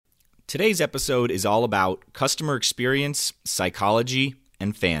Today's episode is all about customer experience, psychology,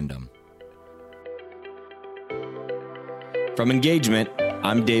 and fandom. From Engagement,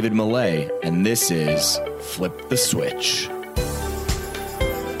 I'm David Millay, and this is Flip the Switch.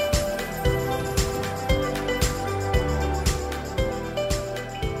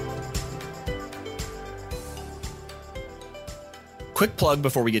 Quick plug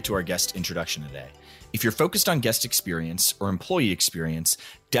before we get to our guest introduction today. If you're focused on guest experience or employee experience,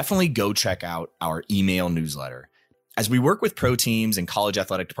 definitely go check out our email newsletter. As we work with pro teams and college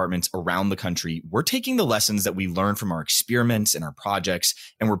athletic departments around the country, we're taking the lessons that we learn from our experiments and our projects,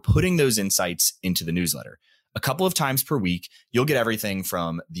 and we're putting those insights into the newsletter. A couple of times per week, you'll get everything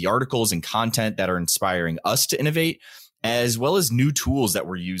from the articles and content that are inspiring us to innovate, as well as new tools that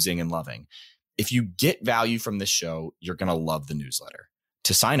we're using and loving. If you get value from this show, you're going to love the newsletter.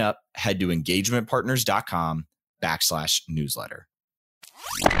 To sign up, head to engagementpartners.com/newsletter.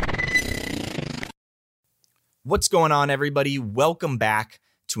 What's going on, everybody? Welcome back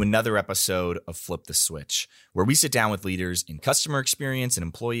to another episode of Flip the Switch, where we sit down with leaders in customer experience and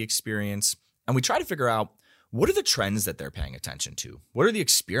employee experience, and we try to figure out what are the trends that they're paying attention to? What are the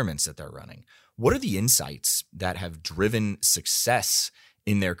experiments that they're running? What are the insights that have driven success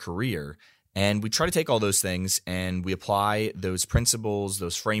in their career? And we try to take all those things and we apply those principles,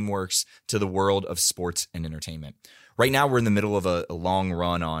 those frameworks to the world of sports and entertainment. Right now, we're in the middle of a long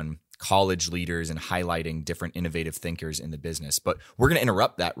run on college leaders and highlighting different innovative thinkers in the business. But we're going to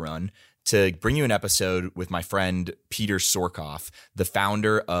interrupt that run to bring you an episode with my friend Peter Sorkoff, the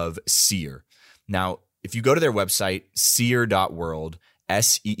founder of Seer. Now, if you go to their website, seer.world,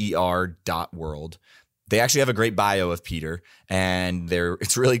 SEER.world, they actually have a great bio of Peter, and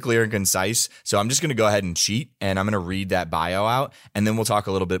it's really clear and concise. So I'm just going to go ahead and cheat, and I'm going to read that bio out, and then we'll talk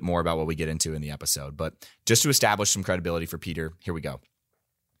a little bit more about what we get into in the episode. But just to establish some credibility for Peter, here we go.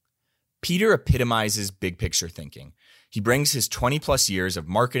 Peter epitomizes big picture thinking. He brings his 20-plus years of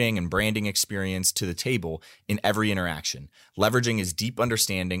marketing and branding experience to the table in every interaction, leveraging his deep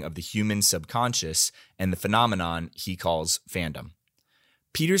understanding of the human subconscious and the phenomenon he calls fandom.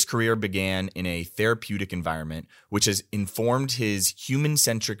 Peter's career began in a therapeutic environment, which has informed his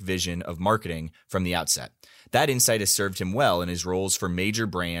human-centric vision of marketing from the outset. That insight has served him well in his roles for major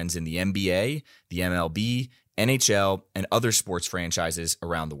brands in the NBA, the MLB, NHL, and other sports franchises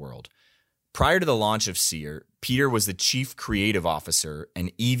around the world. Prior to the launch of Seer, Peter was the Chief Creative Officer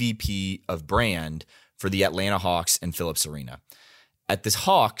and EVP of Brand for the Atlanta Hawks and Phillips Arena. At the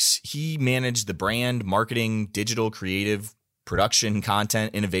Hawks, he managed the brand, marketing, digital, creative, production,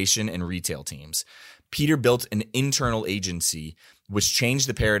 content, innovation, and retail teams. Peter built an internal agency which changed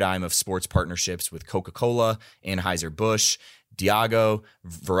the paradigm of sports partnerships with Coca-Cola, Anheuser-Busch, Diageo,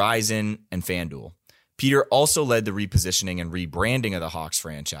 Verizon, and FanDuel. Peter also led the repositioning and rebranding of the Hawks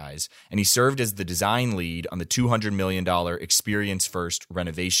franchise, and he served as the design lead on the $200 million experience-first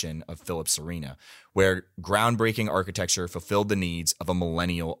renovation of Phillips Arena, where groundbreaking architecture fulfilled the needs of a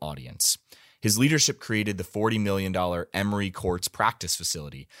millennial audience. His leadership created the $40 million Emory Courts practice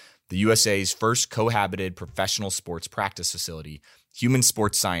facility, the USA's first cohabited professional sports practice facility, human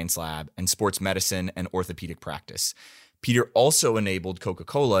sports science lab, and sports medicine and orthopedic practice. Peter also enabled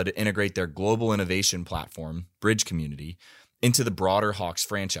Coca-Cola to integrate their global innovation platform, Bridge Community, into the broader Hawks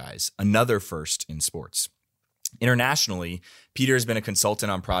franchise, another first in sports. Internationally, Peter has been a consultant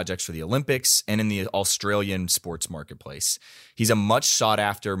on projects for the Olympics and in the Australian sports marketplace. He's a much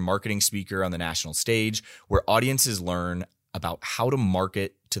sought-after marketing speaker on the national stage where audiences learn about how to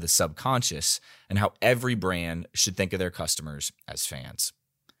market to the subconscious and how every brand should think of their customers as fans.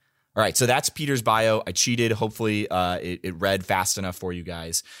 All right, so that's Peter's bio. I cheated. Hopefully it read fast enough for you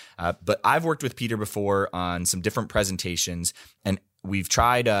guys. But I've worked with Peter before on some different presentations, and we've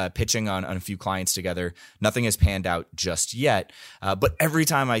tried pitching on a few clients together. Nothing has panned out just yet. But every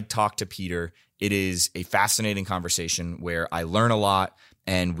time I talk to Peter, it is a fascinating conversation where I learn a lot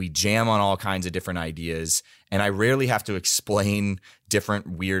and we jam on all kinds of different ideas. And I rarely have to explain different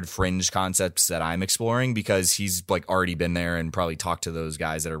weird fringe concepts that I'm exploring because he's like already been there and probably talked to those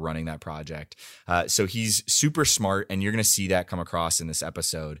guys that are running that project. So he's super smart, and you're going to see that come across in this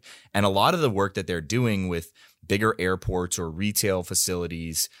episode. And a lot of the work that they're doing with bigger airports or retail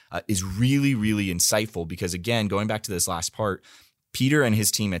facilities is really, really insightful because, again, going back to this last part, Peter and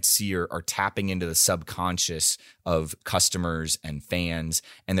his team at Seer are tapping into the subconscious of customers and fans,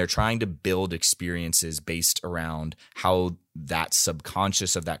 and they're trying to build experiences based around how that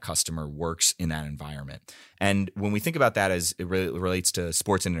subconscious of that customer works in that environment. And when we think about that as it relates to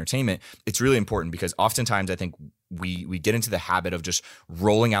sports and entertainment, it's really important because oftentimes I think we get into the habit of just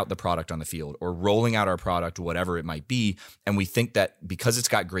rolling out the product on the field or rolling out our product, whatever it might be. And we think that because it's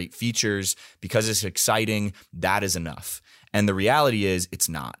got great features, because it's exciting, that is enough. And the reality is it's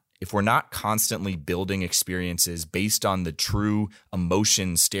not. If we're not constantly building experiences based on the true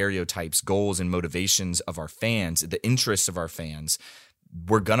emotions, stereotypes, goals, and motivations of our fans, the interests of our fans,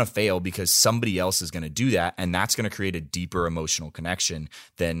 we're going to fail because somebody else is going to do that. And that's going to create a deeper emotional connection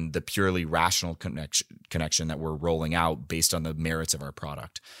than the purely rational connection that we're rolling out based on the merits of our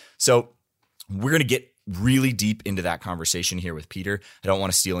product. So we're going to get really deep into that conversation here with Peter. I don't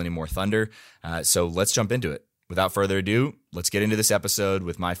want to steal any more thunder. So let's jump into it. Without further ado, let's get into this episode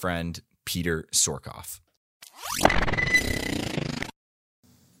with my friend, Peter Sorkhoff.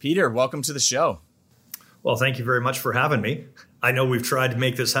 Peter, welcome to the show. Well, thank you very much for having me. I know we've tried to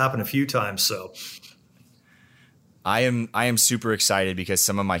make this happen a few times, so. I am super excited because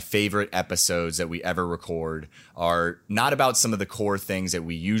some of my favorite episodes that we ever record are not about some of the core things that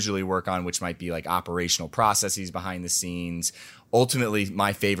we usually work on, which might be like operational processes behind the scenes. Ultimately,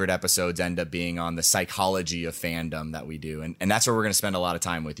 my favorite episodes end up being on the psychology of fandom that we do. And that's where we're going to spend a lot of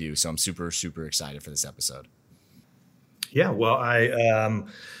time with you. So I'm super, super excited for this episode. Yeah, well, I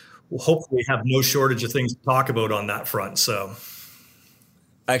will hopefully have no shortage of things to talk about on that front. So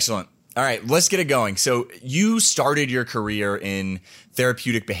excellent. All right, let's get it going. So you started your career in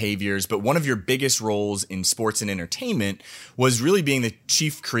therapeutic behaviors, but one of your biggest roles in sports and entertainment was really being the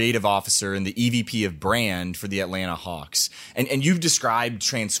chief creative officer and the EVP of brand for the Atlanta Hawks. And you've described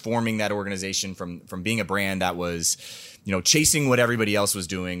transforming that organization from being a brand that was, chasing what everybody else was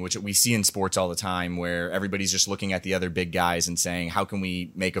doing, which we see in sports all the time, where everybody's just looking at the other big guys and saying, how can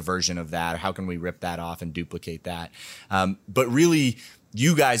we make a version of that? Or how can we rip that off and duplicate that? But really,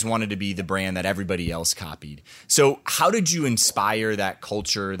 you guys wanted to be the brand that everybody else copied. So how did you inspire that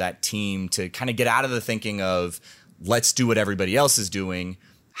culture, that team to kind of get out of the thinking of let's do what everybody else is doing?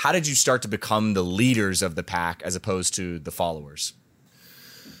 How did you start to become the leaders of the pack as opposed to the followers?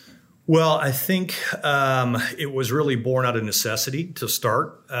 Well, I think it was really born out of necessity to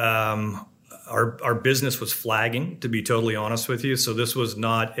start. Our business was flagging, to be totally honest with you. So this was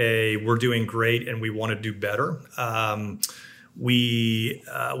not we're doing great and we want to do better. We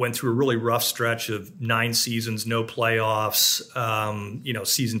went through a really rough stretch of 9 seasons, no playoffs.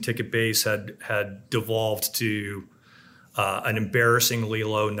 Season ticket base had devolved to an embarrassingly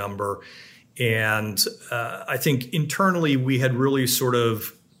low number. And I think internally we had really sort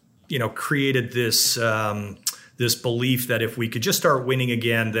of, created this belief that if we could just start winning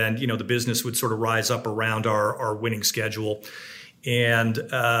again, then, the business would sort of rise up around our winning schedule. And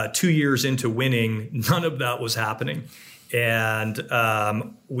 2 years into winning, none of that was happening. And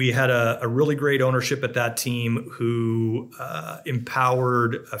we had a really great ownership at that team who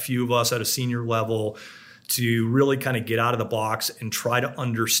empowered a few of us at a senior level to really kind of get out of the box and try to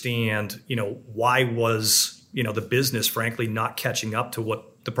understand, why was, the business, frankly, not catching up to what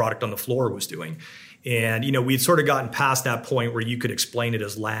the product on the floor was doing. And, we'd sort of gotten past that point where you could explain it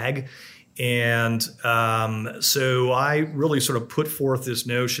as lag. And so I really sort of put forth this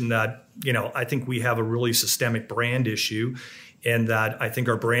notion that, I think we have a really systemic brand issue and that I think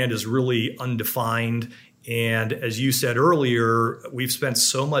our brand is really undefined. And as you said earlier, we've spent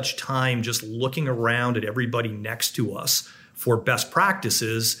so much time just looking around at everybody next to us for best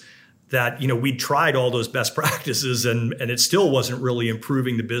practices that, we tried all those best practices and it still wasn't really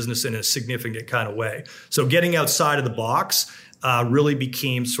improving the business in a significant kind of way. So getting outside of the box really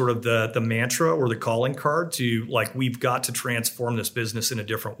became sort of the mantra or the calling card to we've got to transform this business in a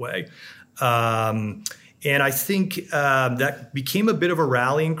different way. And I think that became a bit of a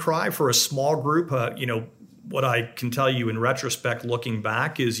rallying cry for a small group. What I can tell you in retrospect, looking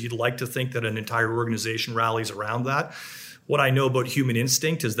back, is you'd like to think that an entire organization rallies around that. What I know about human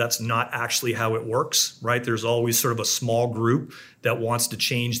instinct is that's not actually how it works, right? There's always sort of a small group that wants to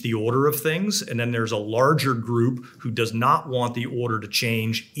change the order of things. And then there's a larger group who does not want the order to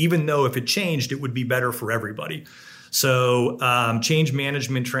change, even though if it changed, it would be better for everybody. So change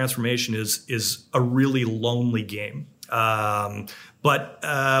management transformation is a really lonely game. But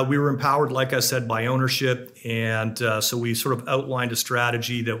we were empowered, like I said, by ownership. And so we sort of outlined a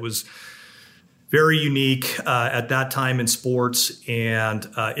strategy that was very unique at that time in sports, and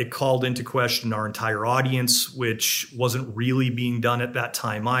it called into question our entire audience, which wasn't really being done at that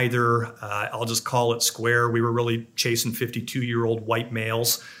time either. I'll just call it square. We were really chasing 52-year-old white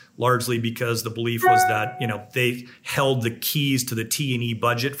males, largely because the belief was that they held the keys to the T&E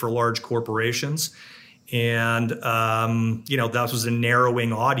budget for large corporations. And, that was a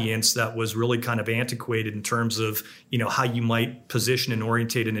narrowing audience that was really kind of antiquated in terms of, how you might position and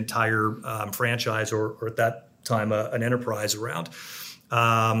orientate an entire franchise or at that time an enterprise around.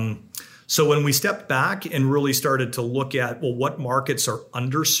 So when we stepped back and really started to look at, well, what markets are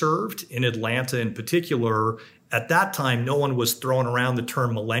underserved in Atlanta in particular, at that time, no one was throwing around the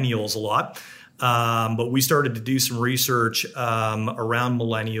term millennials a lot. But we started to do some research around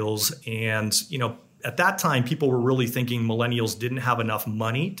millennials. And, at that time, people were really thinking millennials didn't have enough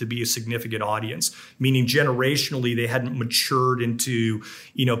money to be a significant audience, meaning generationally, they hadn't matured into,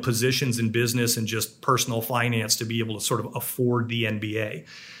 positions in business and just personal finance to be able to sort of afford the NBA.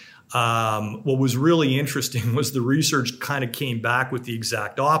 What was really interesting was the research kind of came back with the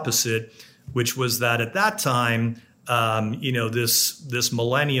exact opposite, which was that at that time, this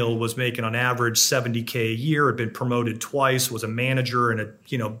millennial was making on average $70K a year, had been promoted twice, was a manager in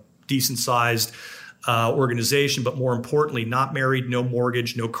a decent sized organization, but more importantly, not married, no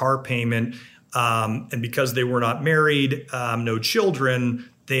mortgage, no car payment, and because they were not married, no children,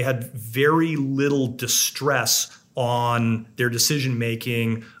 they had very little distress on their decision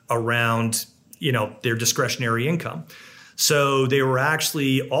making around their discretionary income. So they were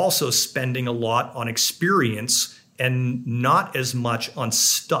actually also spending a lot on experience and not as much on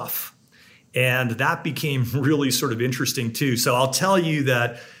stuff. And that became really sort of interesting too. So I'll tell you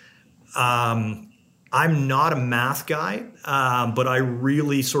that I'm not a math guy, but I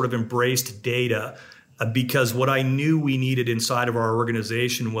really sort of embraced data because what I knew we needed inside of our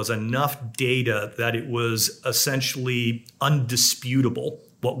organization was enough data that it was essentially undisputable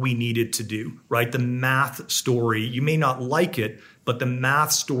what we needed to do, right? The math story, you may not like it, but the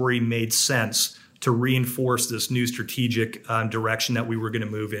math story made sense to reinforce this new strategic direction that we were going to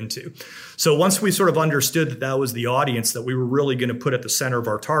move into. So once we sort of understood that that was the audience that we were really going to put at the center of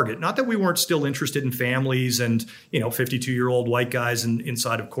our target, not that we weren't still interested in families and 52-year-old white guys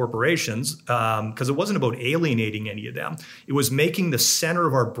inside of corporations, because it wasn't about alienating any of them. It was making the center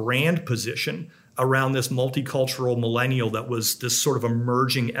of our brand position around this multicultural millennial that was this sort of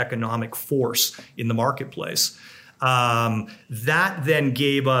emerging economic force in the marketplace. That then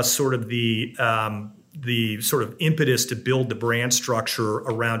gave us sort of the sort of impetus to build the brand structure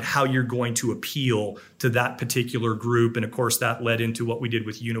around how you're going to appeal to that particular group. And of course, that led into what we did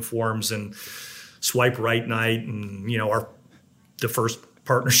with uniforms and Swipe Right Night and, the first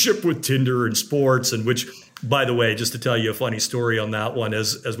partnership with Tinder and sports, and which, by the way, just to tell you a funny story on that one,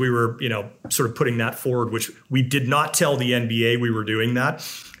 as we were, sort of putting that forward, which we did not tell the NBA we were doing that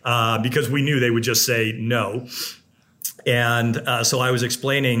because we knew they would just say no. And so I was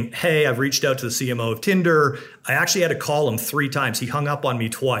explaining, hey, I've reached out to the CMO of Tinder. I actually had to call him 3 times. He hung up on me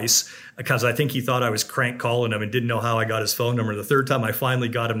twice because I think he thought I was crank calling him and didn't know how I got his phone number. The third time I finally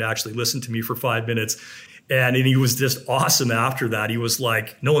got him to actually listen to me for 5 minutes. And he was just awesome after that. He was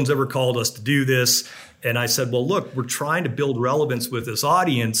like, no one's ever called us to do this. And I said, well, look, we're trying to build relevance with this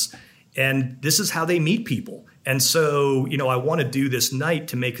audience. And this is how they meet people. And so, I want to do this night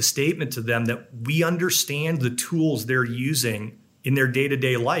to make a statement to them that we understand the tools they're using in their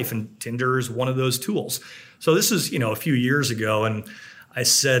day-to-day life. And Tinder is one of those tools. So this is, a few years ago. And I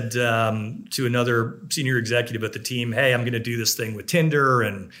said to another senior executive at the team, hey, I'm going to do this thing with Tinder.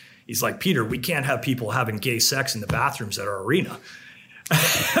 And he's like, Peter, we can't have people having gay sex in the bathrooms at our arena.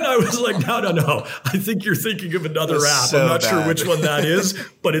 And I was like, no. I think you're thinking of another app. So I'm not sure which one that is,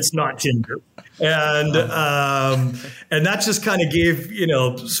 but it's not Tinder. And that just kind of gave,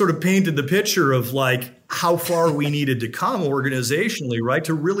 sort of painted the picture of like how far we needed to come organizationally, right?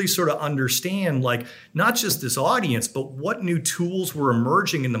 To really sort of understand like not just this audience, but what new tools were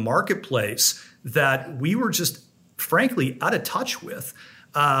emerging in the marketplace that we were just frankly out of touch with.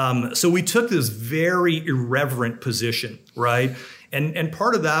 So we took this very irreverent position, right? And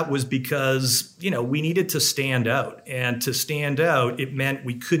part of that was because, we needed to stand out. And to stand out, it meant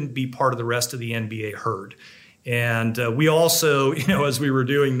we couldn't be part of the rest of the NBA herd. And we also, as we were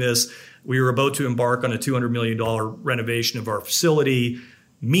doing this, we were about to embark on a $200 million renovation of our facility.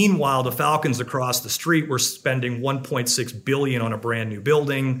 Meanwhile, the Falcons across the street were spending $1.6 billion on a brand new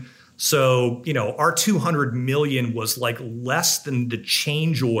building. So, our $200 million was like less than the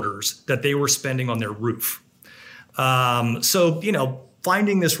change orders that they were spending on their roof. So,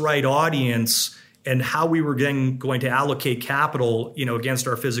 finding this right audience and how we were going to allocate capital, against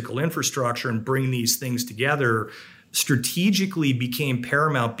our physical infrastructure and bring these things together strategically became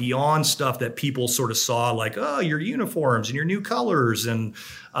paramount beyond stuff that people sort of saw like, oh, your uniforms and your new colors. And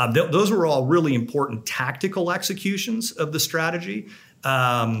those were all really important tactical executions of the strategy.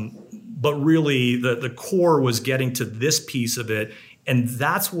 But really the core was getting to this piece of it. And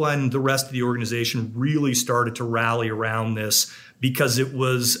that's when the rest of the organization really started to rally around this because it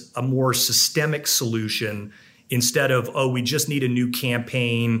was a more systemic solution instead of, oh, we just need a new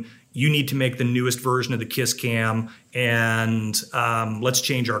campaign, you need to make the newest version of the Kiss Cam, and let's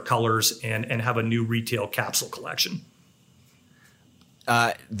change our colors and have a new retail capsule collection.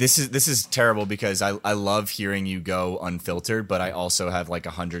 This is terrible because I love hearing you go unfiltered, but I also have like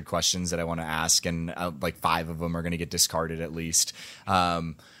 100 questions that I want to ask, and like 5 of them are going to get discarded at least.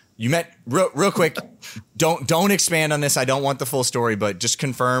 You met real quick. Don't expand on this. I don't want the full story, but just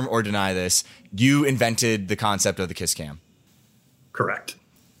confirm or deny this. You invented the concept of the Kiss Cam. Correct.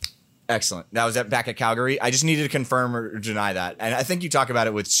 Excellent. That was back at Calgary. I just needed to confirm or deny that. And I think you talk about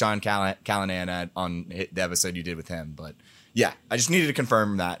it with Sean Callanan on the episode you did with him. But yeah, I just needed to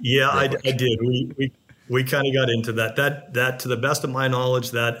confirm that. Yeah, I did. We kind of got into that. That, to the best of my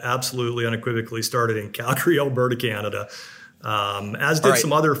knowledge, that absolutely unequivocally started in Calgary, Alberta, Canada. As did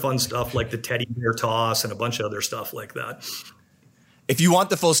some other fun stuff like the teddy bear toss and a bunch of other stuff like that. If you want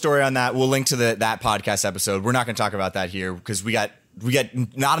the full story on that, we'll link to that podcast episode. We're not going to talk about that here because we got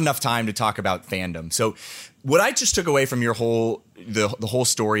not enough time to talk about fandom. So what I just took away from your the whole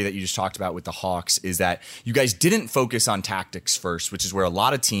story that you just talked about with the Hawks is that you guys didn't focus on tactics first, which is where a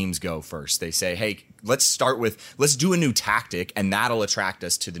lot of teams go first. They say, hey, let's do a new tactic, and that'll attract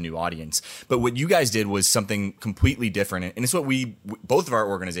us to the new audience. But what you guys did was something completely different. And it's what both of our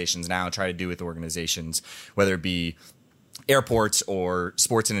organizations now try to do with organizations, whether it be airports or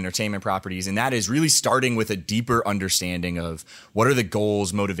sports and entertainment properties. And that is really starting with a deeper understanding of what are the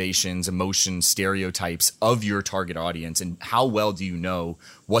goals, motivations, emotions, stereotypes of your target audience, and how well do you know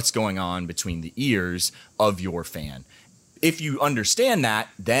what's going on between the ears of your fan. If you understand that,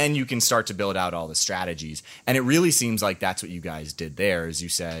 then you can start to build out all the strategies. And it really seems like that's what you guys did there, as you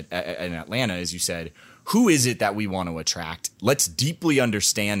said, in Atlanta, as you said, who is it that we want to attract? Let's deeply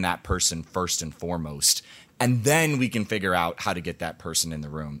understand that person first and foremost. And then we can figure out how to get that person in the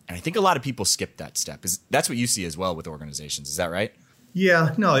room. And I think a lot of people skip that step. That's what you see as well with organizations. Is that right?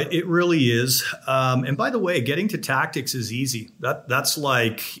 Yeah, no, it really is. And by the way, getting to tactics is easy. That's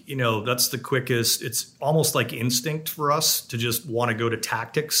like, that's the quickest. It's almost like instinct for us to just want to go to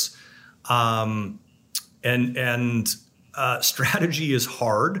tactics. And strategy is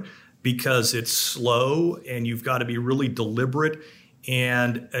hard because it's slow and you've got to be really deliberate,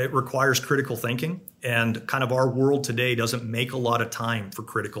 and it requires critical thinking. And kind of our world today doesn't make a lot of time for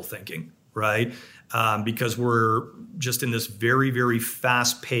critical thinking, right? Because we're just in this very, very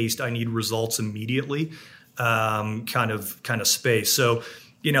fast-paced, I need results immediately kind of space. So,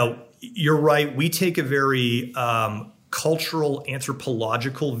 you're right. We take a very cultural,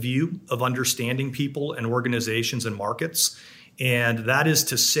 anthropological view of understanding people and organizations and markets. And that is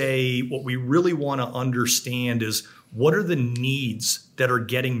to say, what we really want to understand is what are the needs that are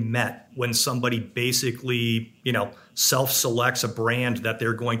getting met when somebody basically, self-selects a brand that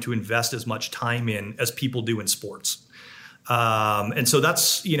they're going to invest as much time in as people do in sports. And so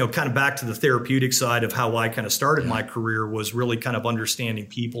that's, kind of back to the therapeutic side of how I kind of started my career, was really kind of understanding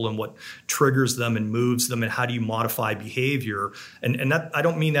people and what triggers them and moves them and how do you modify behavior. And that, I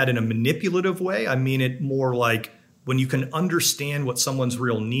don't mean that in a manipulative way. I mean it more like when you can understand what someone's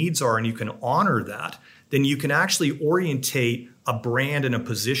real needs are and you can honor that, then you can actually orientate a brand and a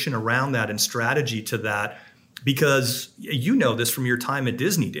position around that and strategy to that. Because you know this from your time at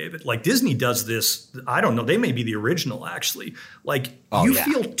Disney, David. Like Disney does this, I don't know, they may be the original actually. Like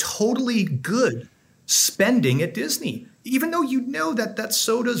feel totally good spending at Disney, even though you know that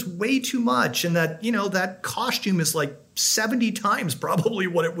soda's way too much and that, that costume is like 70 times probably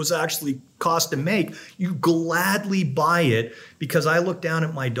what it was actually cost to make. You gladly buy it because I look down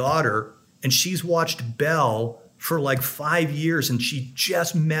at my daughter and she's watched Belle for like 5 years and she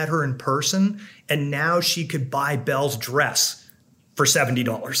just met her in person. And now she could buy Belle's dress for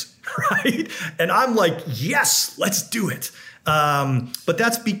 $70, right? And I'm like, yes, let's do it. But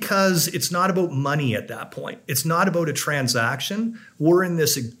that's because it's not about money at that point. It's not about a transaction. We're in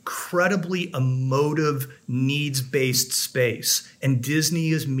this incredibly emotive, needs-based space. And Disney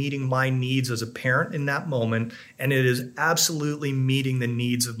is meeting my needs as a parent in that moment. And it is absolutely meeting the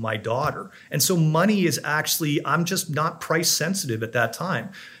needs of my daughter. And so money is actually, I'm just not price sensitive at that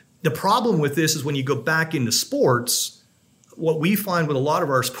time. The problem with this is when you go back into sports, what we find with a lot of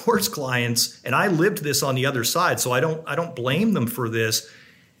our sports clients, and I lived this on the other side, so I don't blame them for this,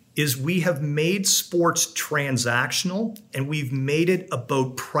 is we have made sports transactional and we've made it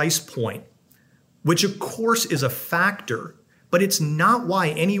about price point, which of course is a factor, but it's not why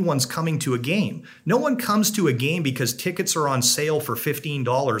anyone's coming to a game. No one comes to a game because tickets are on sale for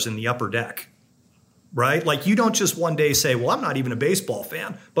 $15 in the upper deck. right? Like you don't just one day say, well, I'm not even a baseball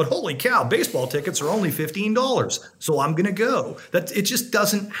fan, but holy cow, baseball tickets are only $15. So I'm going to go. It just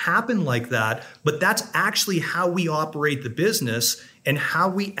doesn't happen like that. But that's actually how we operate the business and how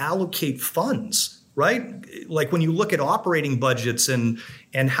we allocate funds, right? Like when you look at operating budgets and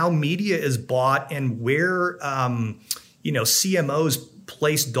how media is bought and where, CMOs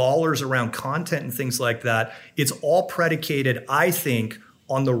place dollars around content and things like that, it's all predicated, I think,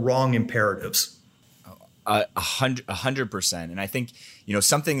 on the wrong imperatives. 100%. And I think,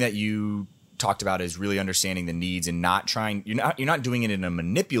 something that you talked about is really understanding the needs and you're not doing it in a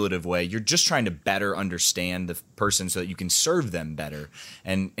manipulative way. You're just trying to better understand the person so that you can serve them better.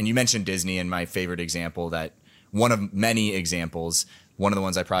 And you mentioned Disney, and my favorite example, that one of many examples, one of the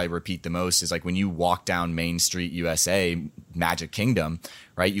ones I probably repeat the most, is like when you walk down Main Street, USA, Magic Kingdom,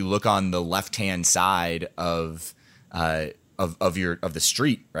 right? You look on the left-hand side of the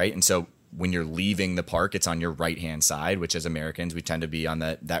street, right? And so when you're leaving the park, it's on your right-hand side, which as Americans, we tend to be on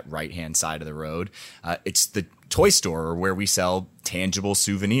that right-hand side of the road. It's the toy store where we sell tangible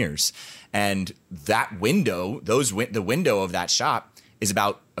souvenirs. And that window, the window of that shop is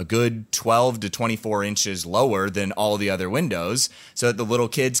about a good 12 to 24 inches lower than all the other windows, so that the little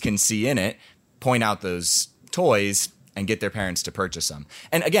kids can see in it, point out those toys, and get their parents to purchase them.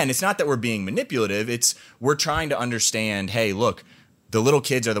 And again, it's not that we're being manipulative. We're trying to understand, hey, look, the little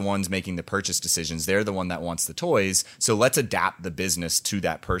kids are the ones making the purchase decisions. They're the one that wants the toys. So let's adapt the business to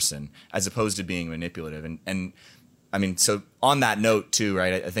that person as opposed to being manipulative. And I mean, so on that note too,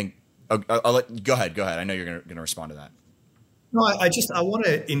 right? I think go ahead. I know you're going to respond to that. No, I want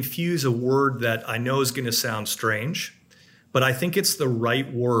to infuse a word that I know is going to sound strange, but I think it's the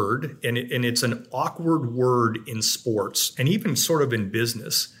right word. And it's an awkward word in sports and even sort of in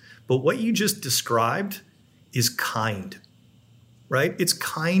business. But what you just described is kind. Right? It's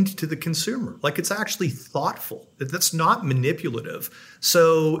kind to the consumer. Like it's actually thoughtful. That's not manipulative.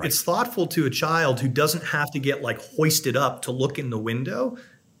 So right. It's thoughtful to a child who doesn't have to get like hoisted up to look in the window,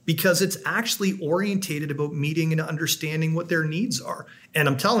 because it's actually orientated about meeting and understanding what their needs are. And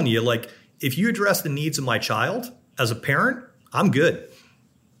I'm telling you, like if you address the needs of my child as a parent, I'm good.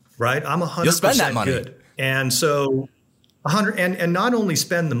 Right? I'm 100% You'll spend that money. Good. And so 100 and not only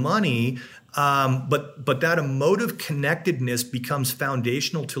spend the money, but that emotive connectedness becomes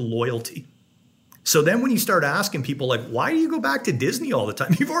foundational to loyalty. So then when you start asking people like, why do you go back to Disney all the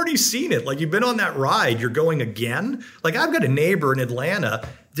time? You've already seen it. Like you've been on that ride. You're going again. Like I've got a neighbor in Atlanta.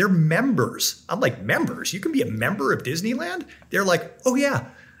 They're members. I'm like, members? You can be a member of Disneyland? They're like, oh yeah.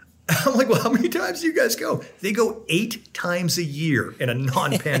 I'm like, well, how many times do you guys go? They go 8 times a year in a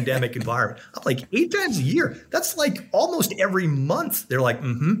non-pandemic environment. I'm like, 8 times a year? That's like almost every month. They're like,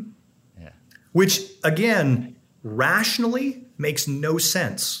 mm-hmm. Which, again, rationally makes no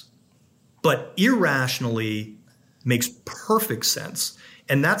sense, but irrationally makes perfect sense.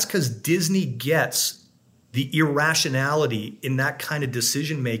 And that's because Disney gets the irrationality in that kind of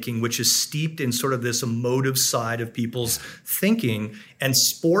decision-making, which is steeped in sort of this emotive side of people's thinking. And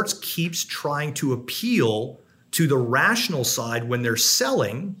sports keeps trying to appeal to the rational side when they're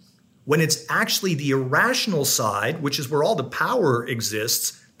selling, when it's actually the irrational side, which is where all the power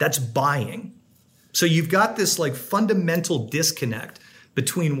exists, that's buying. So you've got this like fundamental disconnect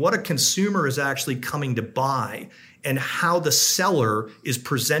between what a consumer is actually coming to buy and how the seller is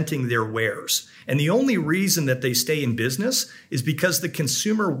presenting their wares. And the only reason that they stay in business is because the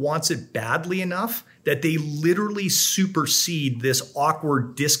consumer wants it badly enough that they literally supersede this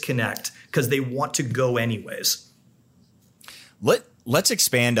awkward disconnect because they want to go anyways. Let's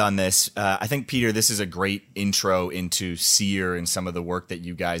expand on this. I think, Peter, this is a great intro into SEER and some of the work that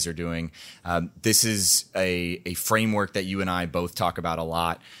you guys are doing. This is a framework that you and I both talk about a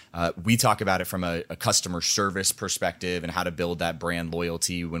lot. We talk about it from a customer service perspective and how to build that brand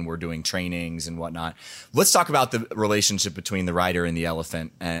loyalty when we're doing trainings and whatnot. Let's talk about the relationship between the rider and the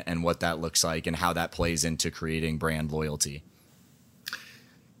elephant and what that looks like and how that plays into creating brand loyalty.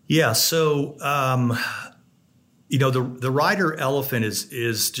 Yeah, so the rider elephant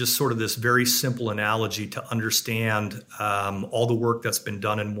is just sort of this very simple analogy to understand all the work that's been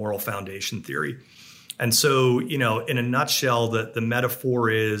done in moral foundation theory. And so, in a nutshell, the metaphor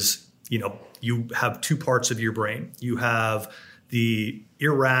is, you have 2 parts of your brain. You have the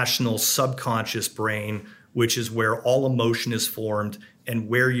irrational subconscious brain, which is where all emotion is formed and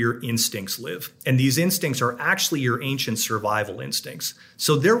where your instincts live. And these instincts are actually your ancient survival instincts.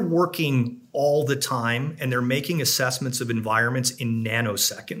 So they're working all the time and they're making assessments of environments in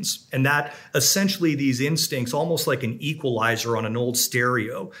nanoseconds. And that essentially these instincts, almost like an equalizer on an old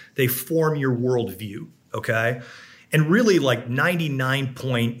stereo, they form your worldview, okay? And really like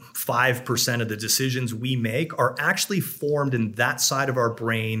 99.5% of the decisions we make are actually formed in that side of our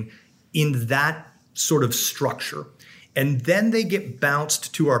brain in that sort of structure. And then they get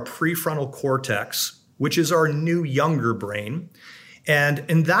bounced to our prefrontal cortex, which is our new younger brain. And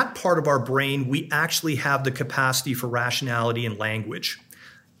in that part of our brain, we actually have the capacity for rationality and language.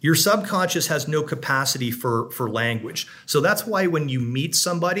 Your subconscious has no capacity for language. So that's why when you meet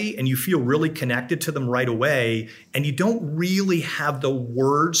somebody and you feel really connected to them right away, and you don't really have the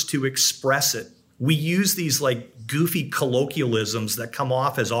words to express it, we use these like goofy colloquialisms that come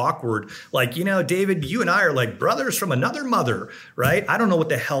off as awkward. Like, David, you and I are like brothers from another mother, right? I don't know what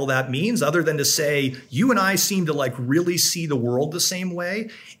the hell that means other than to say you and I seem to like really see the world the same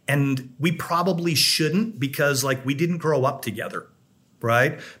way. And we probably shouldn't because like we didn't grow up together.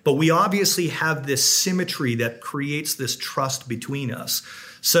 Right? But we obviously have this symmetry that creates this trust between us.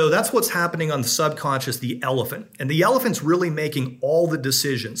 So that's what's happening on the subconscious, the elephant. And the elephant's really making all the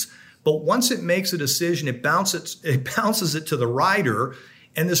decisions. But once it makes a decision, it bounces it to the rider.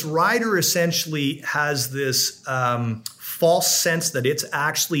 And this rider essentially has this false sense that it's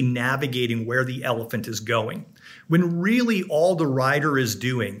actually navigating where the elephant is going. When really all the rider is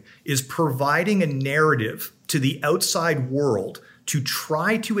doing is providing a narrative to the outside world to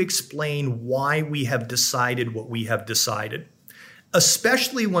try to explain why we have decided what we have decided,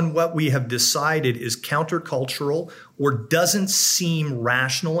 especially when what we have decided is countercultural or doesn't seem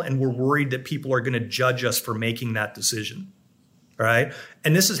rational and we're worried that people are going to judge us for making that decision. All right.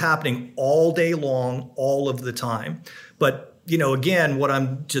 And this is happening all day long, all of the time. But, again,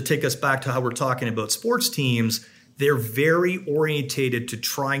 to take us back to how we're talking about sports teams, they're very orientated to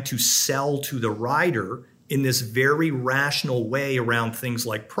trying to sell to the rider in this very rational way around things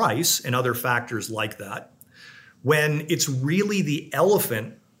like price and other factors like that, when it's really the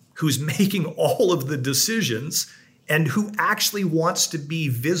elephant who's making all of the decisions and who actually wants to be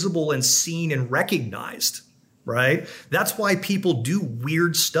visible and seen and recognized, right? That's why people do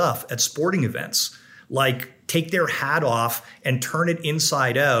weird stuff at sporting events, like take their hat off and turn it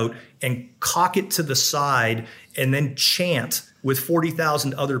inside out and cock it to the side and then chant with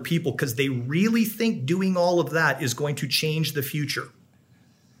 40,000 other people because they really think doing all of that is going to change the future,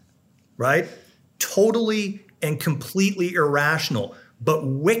 right? Totally and completely irrational, but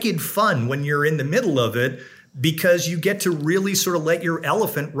wicked fun when you're in the middle of it because you get to really sort of let your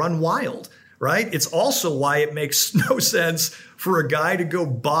elephant run wild, right? It's also why it makes no sense for a guy to go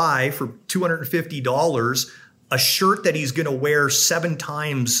buy for $250 a shirt that he's going to wear 7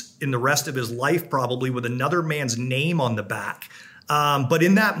 times in the rest of his life, probably with another man's name on the back. But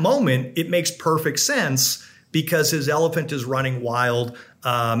in that moment, it makes perfect sense because his elephant is running wild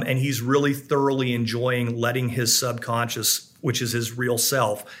and he's really thoroughly enjoying letting his subconscious, which is his real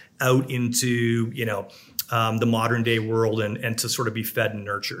self, out into, the modern day world and to sort of be fed and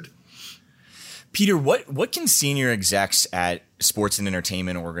nurtured. Peter, what can senior execs at sports and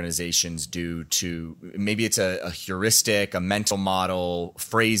entertainment organizations do to, maybe it's a heuristic, a mental model,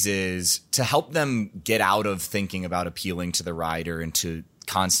 phrases to help them get out of thinking about appealing to the rider and to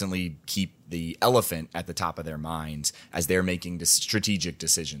constantly keep the elephant at the top of their minds as they're making strategic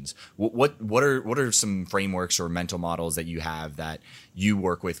decisions? What are some frameworks or mental models that you have that you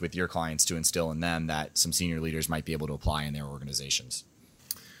work with your clients to instill in them that some senior leaders might be able to apply in their organizations?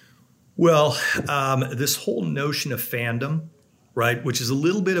 Well, this whole notion of fandom, right, which is a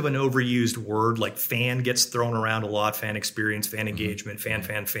little bit of an overused word, like fan gets thrown around a lot, fan experience, fan engagement,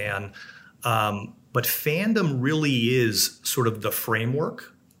 fan. But fandom really is sort of the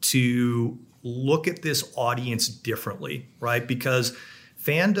framework to look at this audience differently, right? Because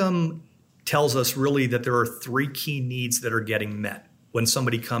fandom tells us really that there are 3 key needs that are getting met when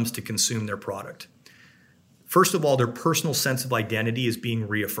somebody comes to consume their product. First of all, their personal sense of identity is being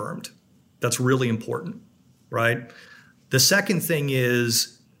reaffirmed. That's really important, right? The second thing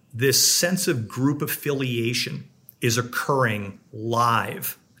is this sense of group affiliation is occurring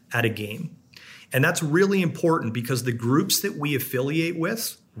live at a game. And that's really important because the groups that we affiliate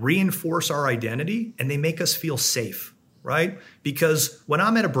with reinforce our identity and they make us feel safe, right? Because when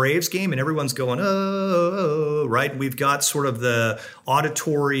I'm at a Braves game and everyone's going, oh, right? We've got sort of the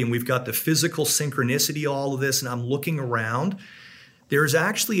auditory and we've got the physical synchronicity, all of this, and I'm looking around. There's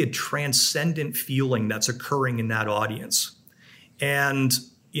actually a transcendent feeling that's occurring in that audience. And,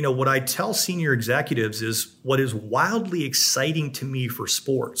 what I tell senior executives is what is wildly exciting to me for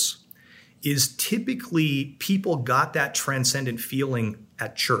sports is typically people got that transcendent feeling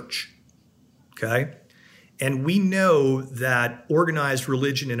at church, okay? And we know that organized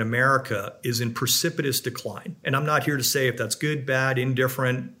religion in America is in precipitous decline. And I'm not here to say if that's good, bad,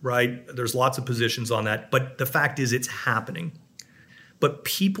 indifferent, right? There's lots of positions on that. But the fact is it's happening. But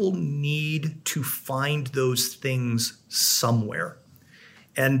people need to find those things somewhere.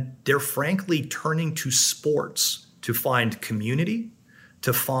 And they're frankly turning to sports to find community,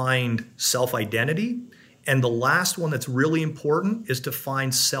 to find self-identity. And the last one that's really important is to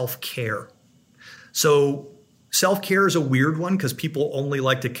find self-care. So self-care is a weird one because people only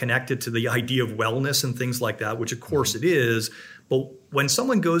like to connect it to the idea of wellness and things like that, which of course it is. But when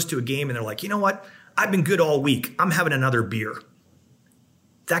someone goes to a game and they're like, you know what, I've been good all week, I'm having another beer.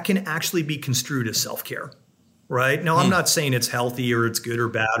 That can actually be construed as self-care, right? Now, I'm not saying it's healthy or it's good or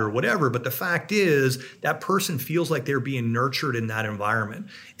bad or whatever, but the fact is that person feels like they're being nurtured in that environment.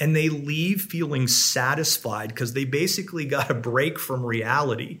 And they leave feeling satisfied because they basically got a break from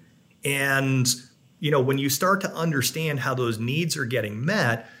reality. And when you start to understand how those needs are getting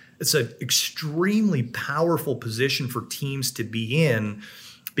met, it's an extremely powerful position for teams to be in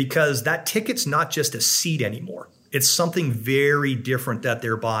because that ticket's not just a seat anymore. It's something very different that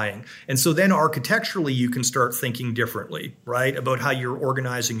they're buying. And so then architecturally, you can start thinking differently, right? About how you're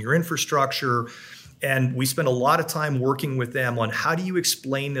organizing your infrastructure. And we spend a lot of time working with them on how do you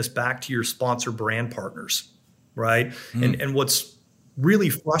explain this back to your sponsor brand partners, right? And what's really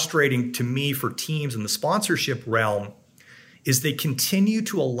frustrating to me for teams in the sponsorship realm is they continue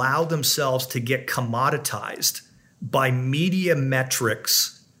to allow themselves to get commoditized by media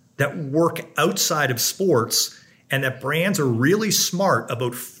metrics that work outside of sports, and that brands are really smart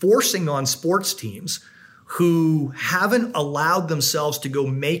about forcing on sports teams who haven't allowed themselves to go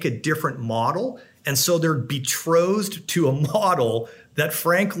make a different model. And so they're betrothed to a model that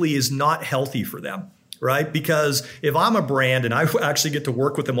frankly is not healthy for them. Right? Because if I'm a brand and I actually get to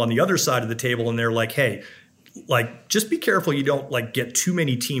work with them on the other side of the table and they're like, hey, just be careful you don't get too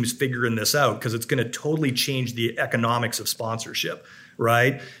many teams figuring this out because it's going to totally change the economics of sponsorship,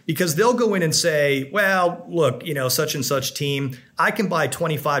 right? Because they'll go in and say, well, look, such and such team, I can buy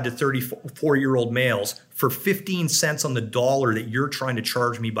 25 to 34-year-old males for 15 cents on the dollar that you're trying to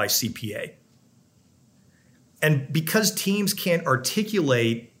charge me by CPA. And because teams can't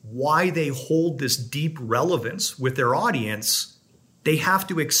articulate why they hold this deep relevance with their audience, they have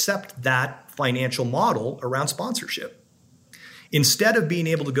to accept that financial model around sponsorship. Instead of being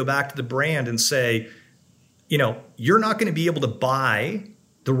able to go back to the brand and say, you're not going to be able to buy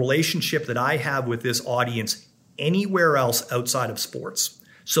the relationship that I have with this audience anywhere else outside of sports.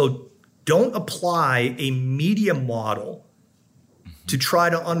 So don't apply a media model to try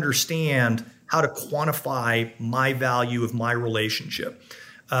to understand how to quantify my value of my relationship.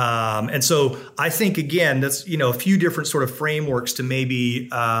 And so I think, again, that's, a few different sort of frameworks to maybe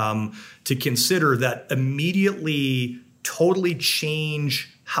to consider that immediately totally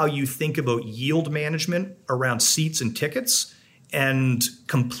change how you think about yield management around seats and tickets and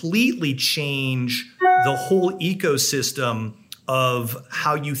completely change the whole ecosystem of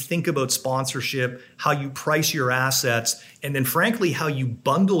how you think about sponsorship, how you price your assets, and then frankly, how you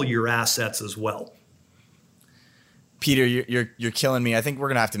bundle your assets as well. Peter, you're killing me. I think we're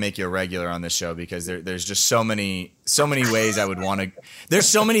gonna have to make you a regular on this show because there's just so many ways I would want to. There's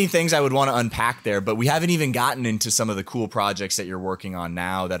so many things I would want to unpack there, but we haven't even gotten into some of the cool projects that you're working on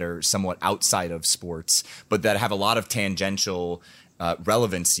now that are somewhat outside of sports, but that have a lot of tangential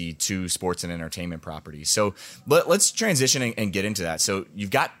relevancy to sports and entertainment properties. So let's transition and get into that. So you've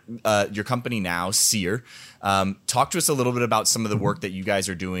got your company now, Seer. Talk to us a little bit about some of the work that you guys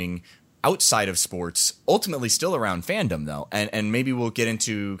are doing outside of sports, ultimately still around fandom though. And maybe we'll get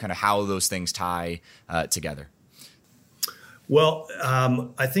into kind of how those things tie together. Well,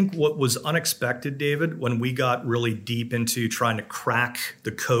 I think what was unexpected, David, when we got really deep into trying to crack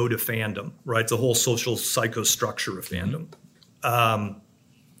the code of fandom, right? The whole social psychostructure of fandom.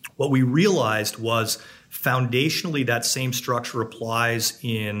 What we realized was foundationally that same structure applies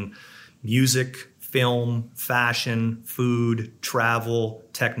in music, film, fashion, food, travel,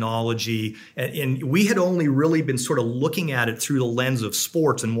 technology. And we had only really been sort of looking at it through the lens of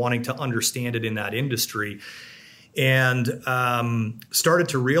sports and wanting to understand it in that industry. And started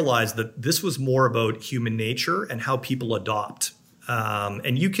to realize that this was more about human nature and how people adopt.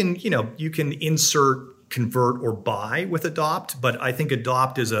 And you can insert convert or buy with adopt, but I think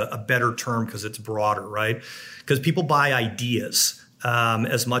adopt is a better term because it's broader, right? Because people buy ideas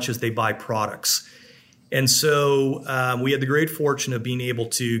as much as they buy products. And so we had the great fortune of being able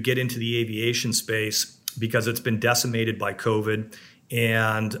to get into the aviation space because it's been decimated by COVID.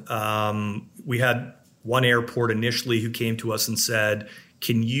 And we had one airport initially who came to us and said,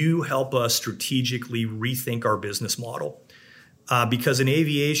 can you help us strategically rethink our business model? Because in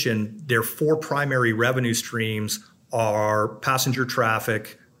aviation, their 4 primary revenue streams are passenger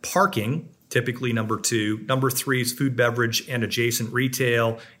traffic, parking, typically number 2. Number 3 is food, beverage, and adjacent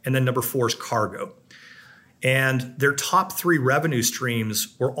retail. And then number 4 is cargo. And their top 3 revenue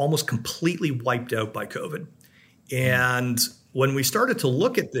streams were almost completely wiped out by COVID. And when we started to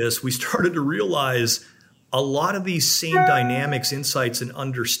look at this, we started to realize a lot of these same dynamics, insights, and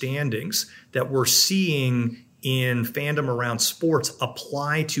understandings that we're seeing in fandom around sports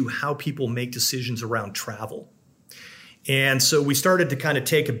apply to how people make decisions around travel. And so we started to kind of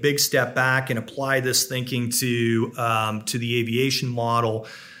take a big step back and apply this thinking to the aviation model.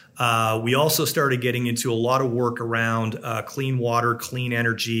 We also started getting into a lot of work around clean water, clean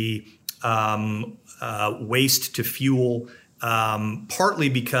energy, waste to fuel, partly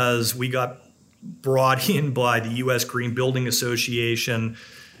because we got brought in by the U.S. Green Building Association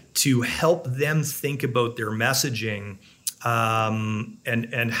to help them think about their messaging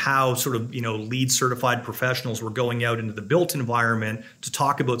and how sort of, LEED certified professionals were going out into the built environment to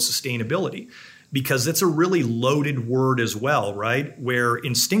talk about sustainability, because it's a really loaded word as well, right? Where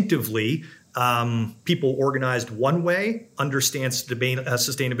instinctively people organized one way understand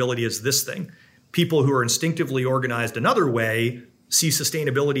sustainability as this thing. People who are instinctively organized another way see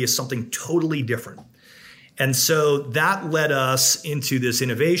sustainability as something totally different. And so that led us into this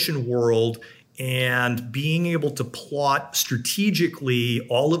innovation world and being able to plot strategically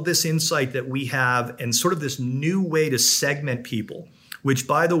all of this insight that we have and sort of this new way to segment people, which,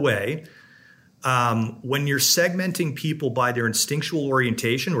 by the way, when you're segmenting people by their instinctual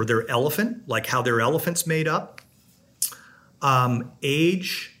orientation or their elephant, like how their elephant's made up,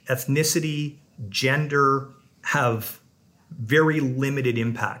 age, ethnicity, gender have very limited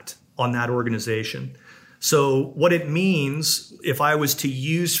impact on that organization. So what it means, if I was to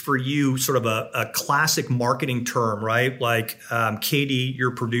use for you sort of a classic marketing term, right? Like Katie,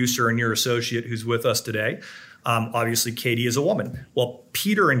 your producer and your associate who's with us today, obviously Katie is a woman. Well,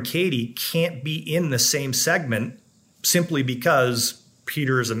 Peter and Katie can't be in the same segment simply because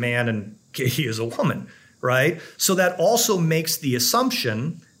Peter is a man and Katie is a woman, right? So that also makes the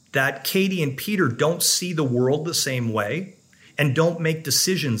assumption that Katie and Peter don't see the world the same way and don't make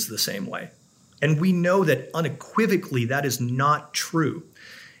decisions the same way. And we know that unequivocally that is not true.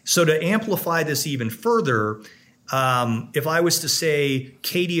 So to amplify this even further, if I was to say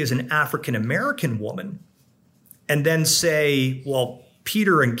Katie is an African-American woman and then say, well,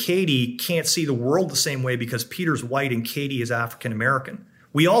 Peter and Katie can't see the world the same way because Peter's white and Katie is African-American.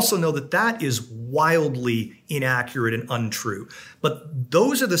 We also know that that is wildly inaccurate and untrue. But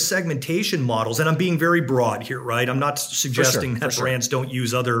those are the segmentation models. And I'm being very broad here, right? I'm not suggesting that brands don't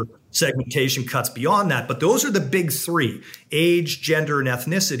use other segmentation cuts beyond that. But those are the big 3: age, gender, and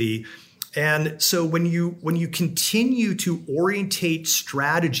ethnicity. And so when you continue to orientate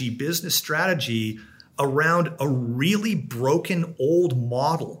strategy, business strategy, around a really broken old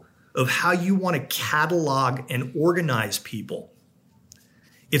model of how you want to catalog and organize people,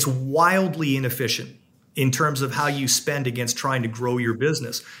 it's wildly inefficient in terms of how you spend against trying to grow your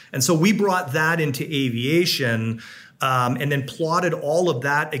business. And so we brought that into aviation and then plotted all of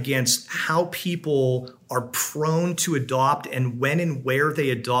that against how people are prone to adopt and when and where they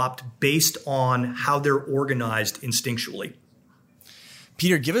adopt based on how they're organized instinctually.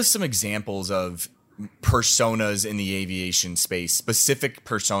 Peter, give us some examples of personas in the aviation space, specific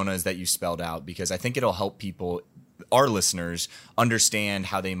personas that you spelled out, because I think it'll help people, our listeners, understand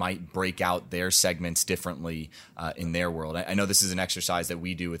how they might break out their segments differently in their world. I know this is an exercise that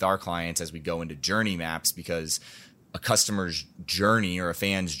we do with our clients as we go into journey maps, because a customer's journey or a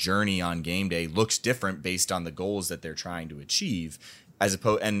fan's journey on game day looks different based on the goals that they're trying to achieve. As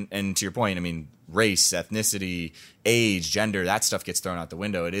opposed, and to your point, I mean, race, ethnicity, age, gender, that stuff gets thrown out the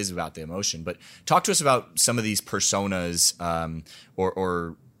window. It is about the emotion. But talk to us about some of these personas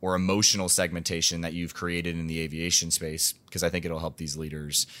or emotional segmentation that you've created in the aviation space, because I think it'll help these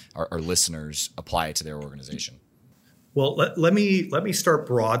leaders, our listeners, apply it to their organization. Well, let me start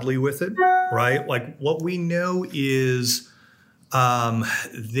broadly with it, right? Like what we know is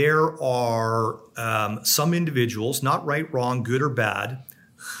there are some individuals, not right, wrong, good or bad,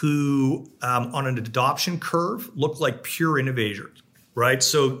 who on an adoption curve look like pure innovators, right?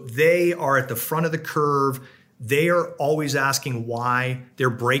 So they are at the front of the curve. They are always asking why. They're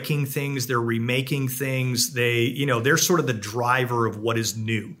breaking things. They're remaking things. They're sort of the driver of what is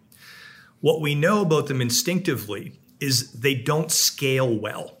new. What we know about them instinctively is they don't scale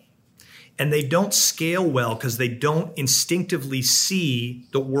well. And they don't scale well because they don't instinctively see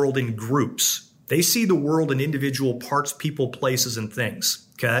the world in groups. They see the world in individual parts, people, places, and things.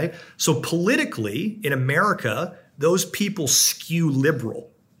 Okay. So politically in America, those people skew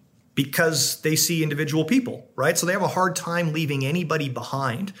liberal because they see individual people, right? So they have a hard time leaving anybody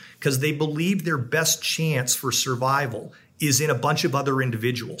behind because they believe their best chance for survival is in a bunch of other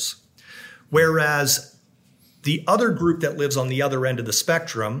individuals. Whereas the other group that lives on the other end of the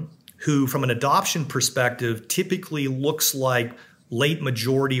spectrum, who from an adoption perspective typically looks like late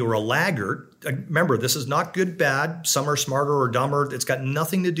majority or a laggard. Remember, this is not good, bad. Some are smarter or dumber. It's got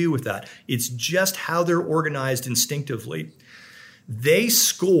nothing to do with that. It's just how they're organized instinctively. They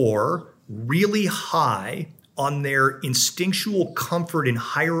score really high on their instinctual comfort in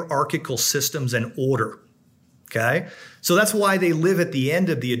hierarchical systems and order. Okay? So that's why they live at the end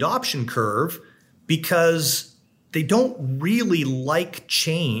of the adoption curve, because they don't really like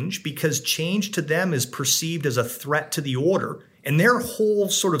change, because change to them is perceived as a threat to the order. And their whole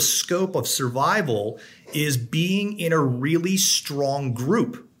sort of scope of survival is being in a really strong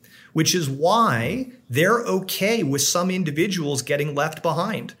group, which is why they're okay with some individuals getting left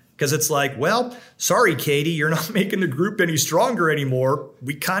behind. Because it's like, well, sorry, Katie, you're not making the group any stronger anymore.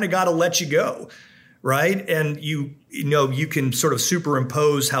 We kind of got to let you go. Right. And you can sort of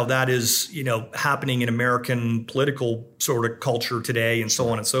superimpose how that is, happening in American political sort of culture today and so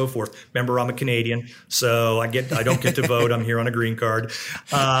on and so forth. Remember, I'm a Canadian, so I don't get to vote. I'm here on a green card.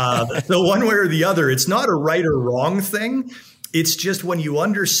 So one way or the other, it's not a right or wrong thing. It's just when you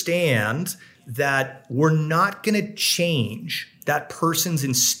understand that we're not going to change that person's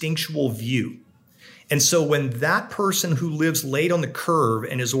instinctual view. And so when that person who lives late on the curve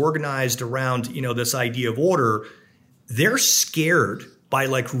and is organized around, this idea of order, they're scared by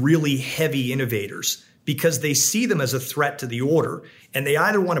like really heavy innovators because they see them as a threat to the order. And they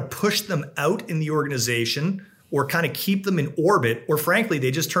either want to push them out in the organization or kind of keep them in orbit, or frankly,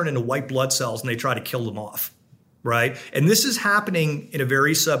 they just turn into white blood cells and they try to kill them off, right? And this is happening in a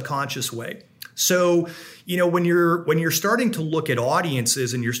very subconscious way. So, when you're starting to look at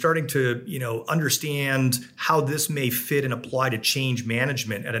audiences and you're starting to, understand how this may fit and apply to change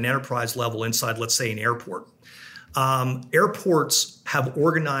management at an enterprise level inside, let's say, an airport. Airports have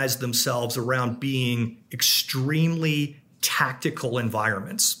organized themselves around being extremely tactical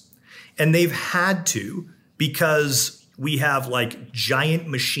environments. And they've had to, because we have like giant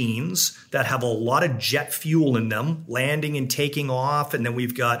machines that have a lot of jet fuel in them, landing and taking off. And then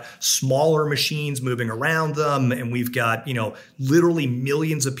we've got smaller machines moving around them. And we've got, literally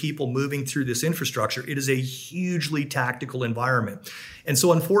millions of people moving through this infrastructure. It is a hugely tactical environment. And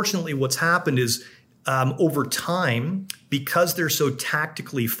so unfortunately, what's happened is over time, because they're so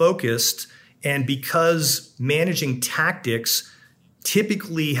tactically focused and because managing tactics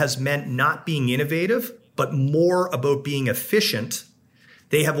typically has meant not being innovative, but more about being efficient,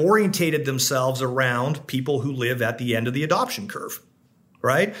 they have orientated themselves around people who live at the end of the adoption curve,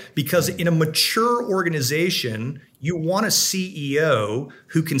 right? Because in a mature organization, you want a CEO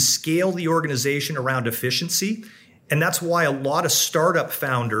who can scale the organization around efficiency. And that's why a lot of startup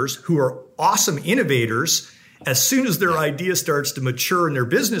founders who are awesome innovators, as soon as their idea starts to mature and their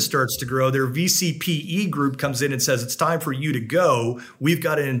business starts to grow, their VCPE group comes in and says, it's time for you to go. We've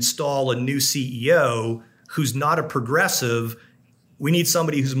got to install a new CEO who's not a progressive. We need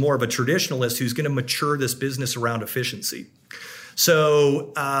somebody who's more of a traditionalist who's going to mature this business around efficiency.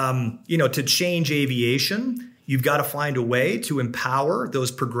 So, to change aviation, you've got to find a way to empower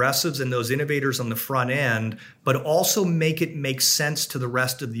those progressives and those innovators on the front end, but also make it make sense to the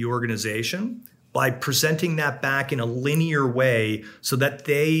rest of the organization by presenting that back in a linear way so that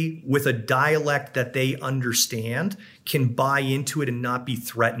they, with a dialect that they understand, can buy into it and not be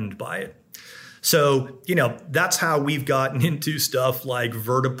threatened by it. So, that's how we've gotten into stuff like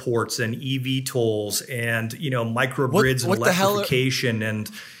vertiports and EV tolls and, microgrids and electrification and,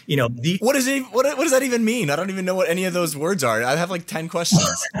 What does that even mean? I don't even know what any of those words are. I have like 10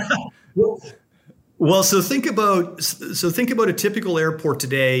 questions. Well, so think about a typical airport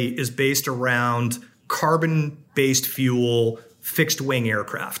today is based around carbon-based fuel, fixed wing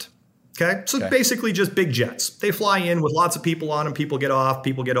aircraft. Okay. So basically just big jets. They fly in with lots of people on them. People get off,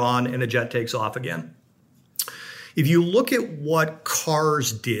 people get on, and the jet takes off again. If you look at what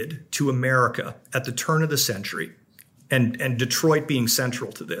cars did to America at the turn of the century, and Detroit being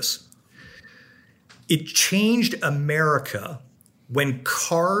central to this, it changed America when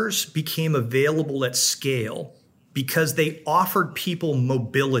cars became available at scale because they offered people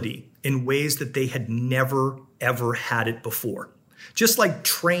mobility in ways that they had never, ever had it before. Just like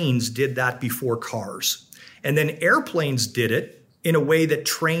trains did that before cars. And then airplanes did it in a way that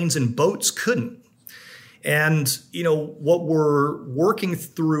trains and boats couldn't. And, what we're working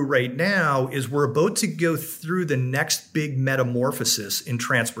through right now is we're about to go through the next big metamorphosis in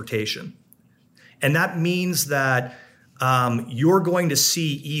transportation. And that means that you're going to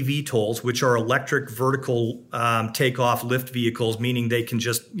see eVTOLs, which are electric vertical takeoff lift vehicles, meaning they can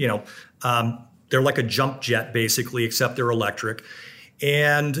just, they're like a jump jet basically, except they're electric.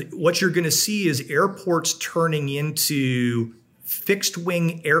 And what you're going to see is airports turning into fixed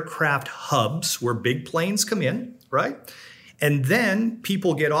wing aircraft hubs where big planes come in, right? And then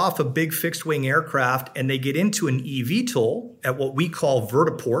people get off a big fixed wing aircraft and they get into an eVTOL at what we call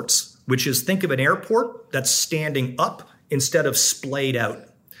vertiports, which is, think of an airport that's standing up instead of splayed out.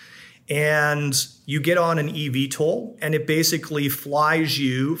 And you get on an eVTOL and it basically flies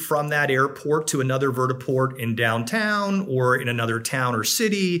you from that airport to another vertiport in downtown or in another town or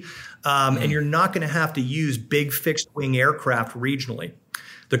city. And you're not going to have to use big fixed wing aircraft regionally.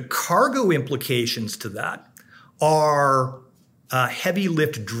 The cargo implications to that are heavy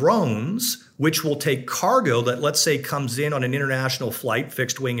lift drones, which will take cargo that, let's say, comes in on an international flight,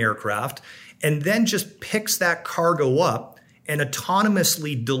 fixed wing aircraft, and then just picks that cargo up and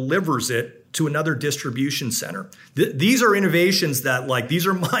autonomously delivers it to another distribution center. These are innovations that, these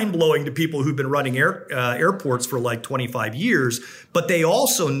are mind-blowing to people who've been running airports for 25 years, but they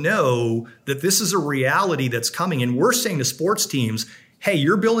also know that this is a reality that's coming. And we're saying to sports teams, hey,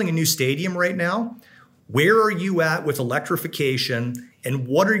 you're building a new stadium right now. Where are you at with electrification, and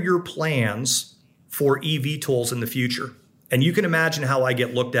what are your plans for eVTOLs in the future? And you can imagine how I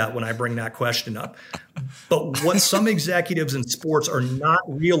get looked at when I bring that question up. But what some executives in sports are not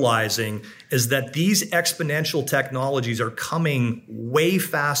realizing is that these exponential technologies are coming way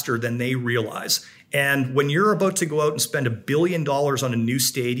faster than they realize. And when you're about to go out and spend $1 billion on a new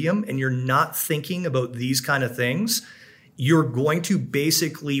stadium and you're not thinking about these kind of things, you're going to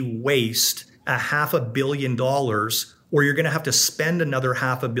basically waste $500 million, or you're going to have to spend another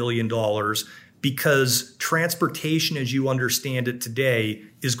 $500 million, because transportation as you understand it today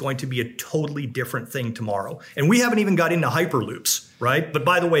is going to be a totally different thing tomorrow. And we haven't even got into hyperloops, right? But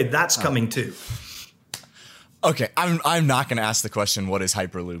by the way, that's coming too. Okay, I'm not going to ask the question, what is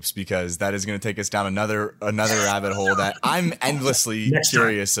hyperloops, because that is going to take us down another rabbit hole that I'm endlessly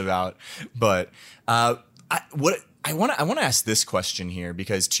curious about. But I want to ask this question here,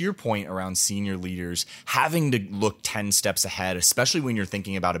 because to your point around senior leaders having to look 10 steps ahead, especially when you're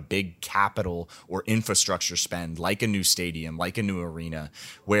thinking about a big capital or infrastructure spend like a new stadium, like a new arena,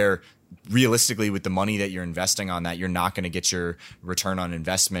 where realistically with the money that you're investing on that, you're not going to get your return on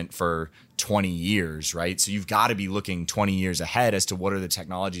investment for 20 years, right? So you've got to be looking 20 years ahead as to what are the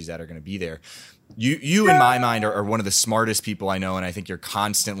technologies that are going to be there. You in my mind are one of the smartest people I know, and I think you're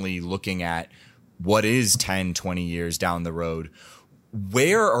constantly looking at what is 10, 20 years down the road.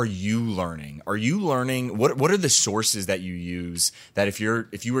 Where are you learning? Are you learning? What are the sources that you use that if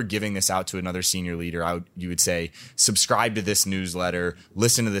you were giving this out to another senior leader, you would say, subscribe to this newsletter,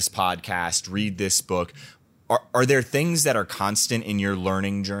 listen to this podcast, read this book. Are there things that are constant in your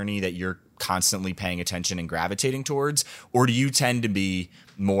learning journey that you're constantly paying attention and gravitating towards? Or do you tend to be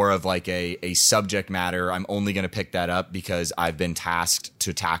more of like a subject matter, I'm only going to pick that up because I've been tasked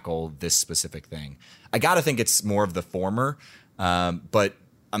to tackle this specific thing? I got to think it's more of the former, but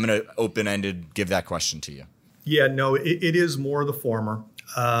I'm going to open-ended give that question to you. Yeah, no, it is more the former.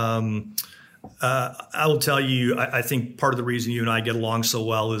 I will tell you, I think part of the reason you and I get along so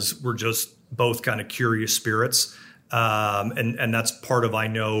well is we're just both kind of curious spirits. And that's part of, I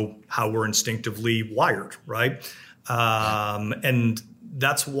know, how we're instinctively wired, right? And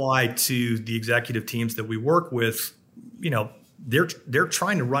that's why to the executive teams that we work with, they're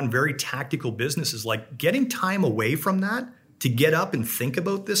trying to run very tactical businesses, like getting time away from that to get up and think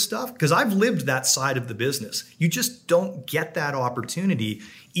about this stuff. Because I've lived that side of the business. You just don't get that opportunity.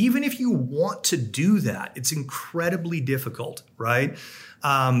 Even if you want to do that, it's incredibly difficult, right?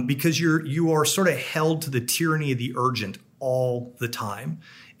 Because you are sort of held to the tyranny of the urgent all the time.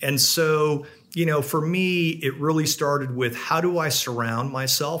 And so, for me, it really started with, how do I surround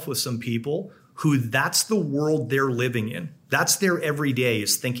myself with some people who that's the world they're living in? That's their everyday,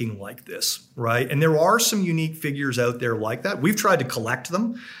 is thinking like this, right? And there are some unique figures out there like that. We've tried to collect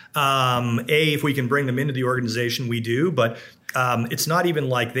them. If we can bring them into the organization, we do. But it's not even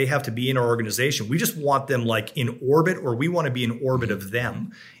like they have to be in our organization. We just want them like in orbit, or we want to be in orbit of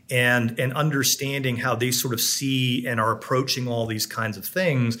them, and understanding how they sort of see and are approaching all these kinds of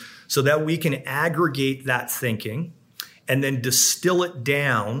things, so that we can aggregate that thinking and then distill it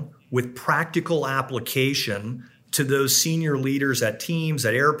down with practical application to those senior leaders at teams,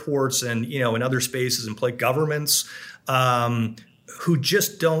 at airports, and in other spaces and governments, who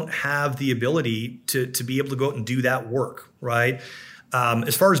just don't have the ability to be able to go out and do that work, right?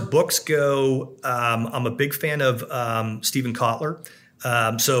 As far as books go, I'm a big fan of Steven Kotler.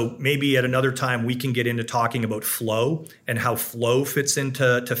 So maybe at another time we can get into talking about flow and how flow fits into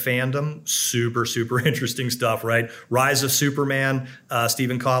fandom. Super, super interesting stuff, right? Rise of Superman,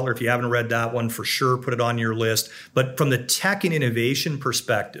 Steven Kotler. If you haven't read that one, for sure, put it on your list. But from the tech and innovation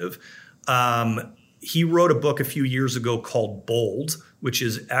perspective, he wrote a book a few years ago called Bold, which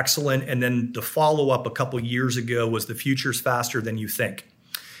is excellent. And then the follow-up a couple years ago was The Future's Faster Than You Think.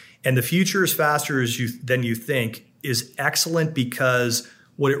 And The Future is Faster Than You Think is excellent because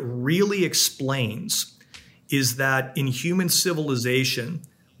what it really explains is that in human civilization,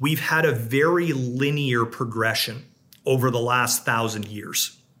 we've had a very linear progression over the last 1,000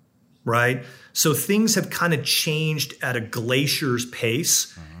 years, right? So things have kind of changed at a glacier's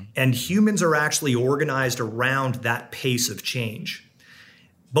pace, and humans are actually organized around that pace of change.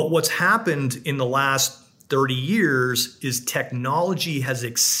 But what's happened in the last 30 years is technology has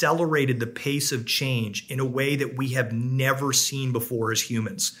accelerated the pace of change in a way that we have never seen before as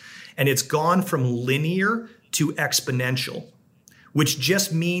humans. And it's gone from linear to exponential, which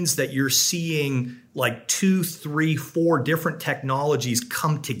just means that you're seeing like 2, 3, 4 different technologies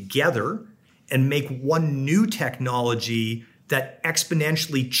come together and make one new technology that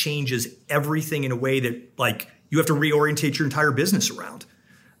exponentially changes everything in a way that like you have to reorientate your entire business around.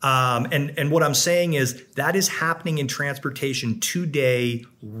 And what I'm saying is that is happening in transportation today,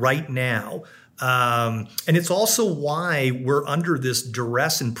 right now. And it's also why we're under this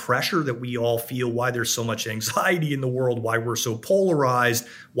duress and pressure that we all feel, why there's so much anxiety in the world, why we're so polarized,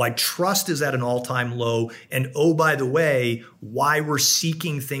 why trust is at an all-time low. And oh, by the way, why we're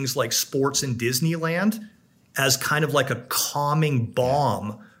seeking things like sports and Disneyland as kind of like a calming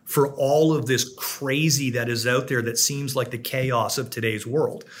balm for all of this crazy that is out there that seems like the chaos of today's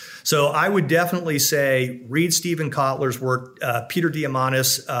world. So I would definitely say read Steven Kotler's work. Peter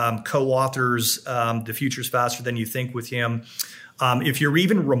Diamandis co-authors The Future's Faster Than You Think with him. If you're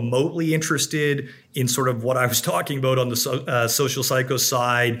even remotely interested in sort of what I was talking about on the social psycho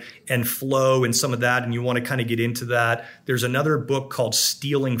side and flow and some of that, and you want to kind of get into that, there's another book called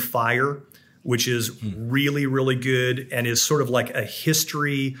Stealing Fire, which is really, really good and is sort of like a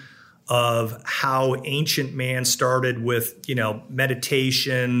history of how ancient man started with, you know,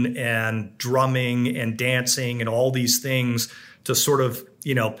 meditation and drumming and dancing and all these things to sort of,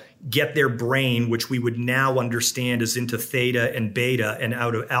 you know, get their brain, which we would now understand is into theta and beta and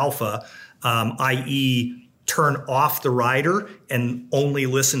out of alpha, i.e. turn off the rider and only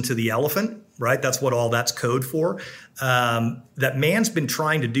listen to the elephant. Right? That's what all that's code for. That man's been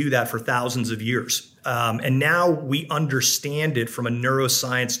trying to do that for thousands of years. And now we understand it from a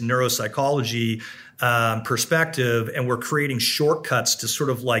neuroscience, neuropsychology perspective, and we're creating shortcuts to sort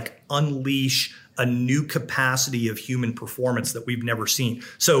of like unleash a new capacity of human performance that we've never seen.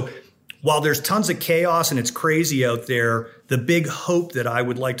 So while there's tons of chaos and it's crazy out there, the big hope that I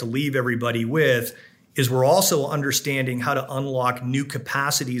would like to leave everybody with is we're also understanding how to unlock new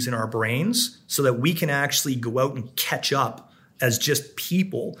capacities in our brains so that we can actually go out and catch up as just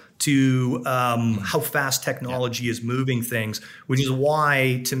people to how fast technology is moving things, which is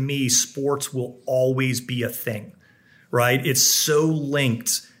why, to me, sports will always be a thing, right? It's so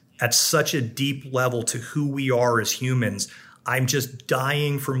linked at such a deep level to who we are as humans. I'm just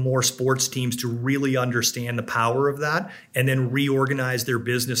dying for more sports teams to really understand the power of that and then reorganize their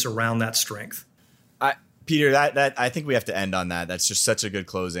business around that strength. Peter, that I think we have to end on that. That's just such a good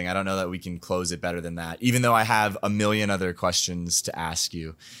closing. I don't know that we can close it better than that, even though I have a million other questions to ask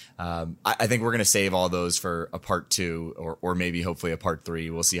you. I think we're going to save all those for a part 2 or maybe hopefully a part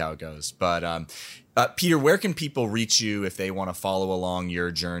 3. We'll see how it goes. But Peter, where can people reach you if they want to follow along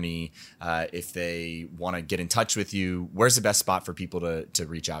your journey? If they want to get in touch with you, where's the best spot for people to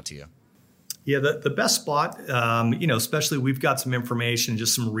reach out to you? Yeah, the best spot, especially we've got some information,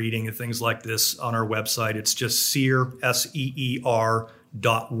 just some reading and things like this on our website. It's just Seer, SEER.world,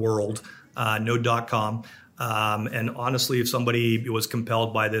 no .com. And honestly, if somebody was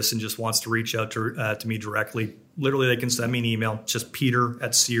compelled by this and just wants to reach out to me directly, literally they can send me an email, just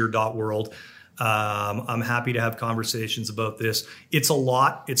peter@seer.world. I'm happy to have conversations about this. It's a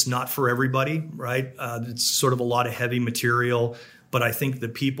lot. It's not for everybody, right? It's sort of a lot of heavy material. But I think the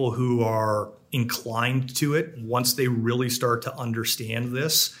people who are inclined to it, once they really start to understand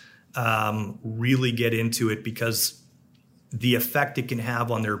this, really get into it because the effect it can have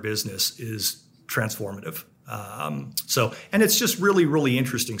on their business is transformative. And it's just really, really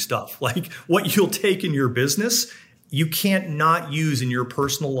interesting stuff. Like what you'll take in your business, you can't not use in your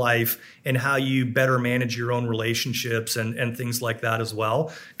personal life and how you better manage your own relationships and things like that as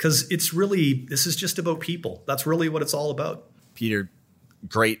well. Because this is just about people. That's really what it's all about. Peter,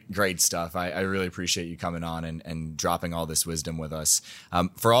 great stuff. I really appreciate you coming on and dropping all this wisdom with us.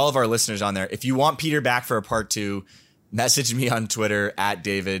 For all of our listeners on there, if you want Peter back for a part 2, message me on Twitter at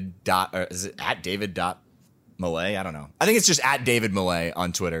David. Is it at David Millay? I don't know. I think it's just at David Millay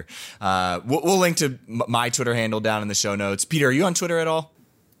on Twitter. We'll link to my Twitter handle down in the show notes. Peter, are you on Twitter at all?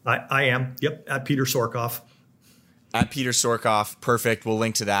 I am. Yep. At Peter Sorkoff. At Peter Sorkoff. Perfect. We'll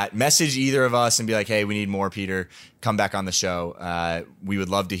link to that. Message either of us and be like, hey, we need more Peter. Come back on the show. We would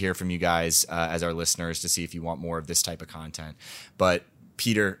love to hear from you guys as our listeners to see if you want more of this type of content. But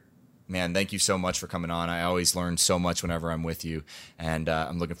Peter, man, thank you so much for coming on. I always learn so much whenever I'm with you, and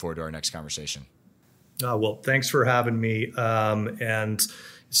I'm looking forward to our next conversation. Well, thanks for having me. And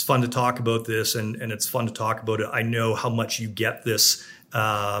it's fun to talk about this, and it's fun to talk about it. I know how much you get this.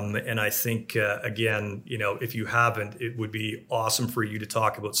 And I think, again, if you haven't, it would be awesome for you to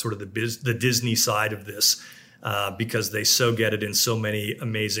talk about sort of the Disney side of this, because they so get it in so many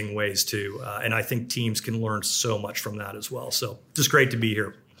amazing ways too. And I think teams can learn so much from that as well. So just great to be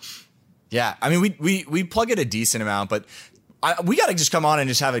here. Yeah. I mean, we plug it a decent amount, but we got to just come on and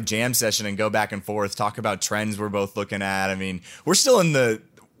just have a jam session and go back and forth, talk about trends we're both looking at. I mean, we still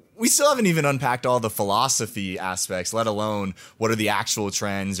haven't even unpacked all the philosophy aspects, let alone what are the actual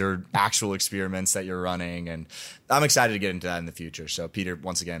trends or actual experiments that you're running. And I'm excited to get into that in the future. So Peter,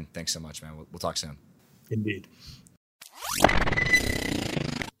 once again, thanks so much, man. We'll talk soon. Indeed.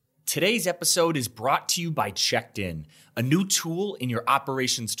 Today's episode is brought to you by Checked In, a new tool in your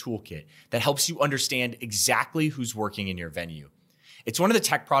operations toolkit that helps you understand exactly who's working in your venue. It's one of the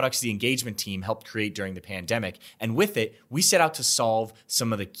tech products the engagement team helped create during the pandemic, and with it, we set out to solve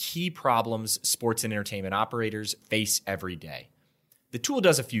some of the key problems sports and entertainment operators face every day. The tool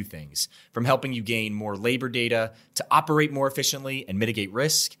does a few things, from helping you gain more labor data to operate more efficiently and mitigate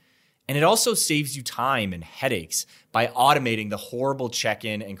risk. And it also saves you time and headaches by automating the horrible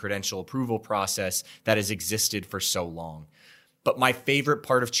check-in and credential approval process that has existed for so long. But my favorite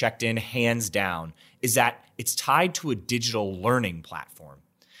part of Checked In, hands down, is that it's tied to a digital learning platform.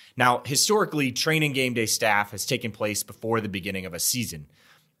 Now, historically, training game day staff has taken place before the beginning of a season.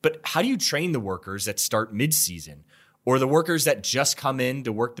 But how do you train the workers that start mid-season, or the workers that just come in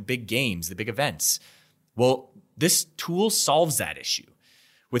to work the big games, the big events? Well, this tool solves that issue.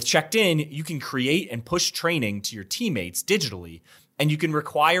 With Checked In, you can create and push training to your teammates digitally, and you can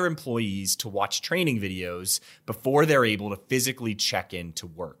require employees to watch training videos before they're able to physically check in to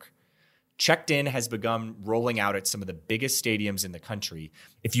work. Checked In has begun rolling out at some of the biggest stadiums in the country.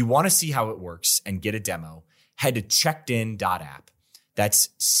 If you want to see how it works and get a demo, head to checkedin.app. That's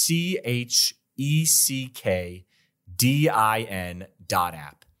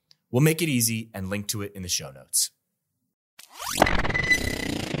CHECKDIN.app. We'll make it easy and link to it in the show notes.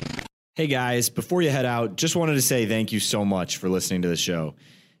 Hey guys, before you head out, just wanted to say thank you so much for listening to the show.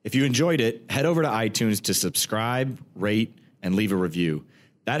 If you enjoyed it, head over to iTunes to subscribe, rate, and leave a review.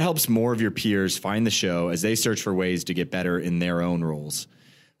 That helps more of your peers find the show as they search for ways to get better in their own roles.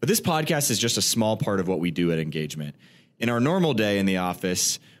 But this podcast is just a small part of what we do at Engagement. In our normal day in the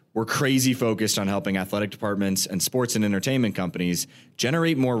office, we're crazy focused on helping athletic departments and sports and entertainment companies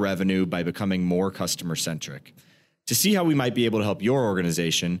generate more revenue by becoming more customer-centric. To see how we might be able to help your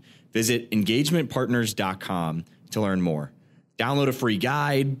organization, visit engagementpartners.com to learn more. Download a free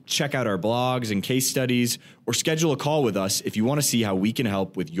guide, check out our blogs and case studies, or schedule a call with us if you want to see how we can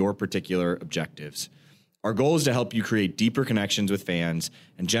help with your particular objectives. Our goal is to help you create deeper connections with fans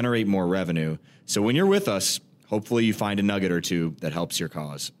and generate more revenue. So when you're with us, hopefully you find a nugget or two that helps your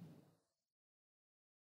cause.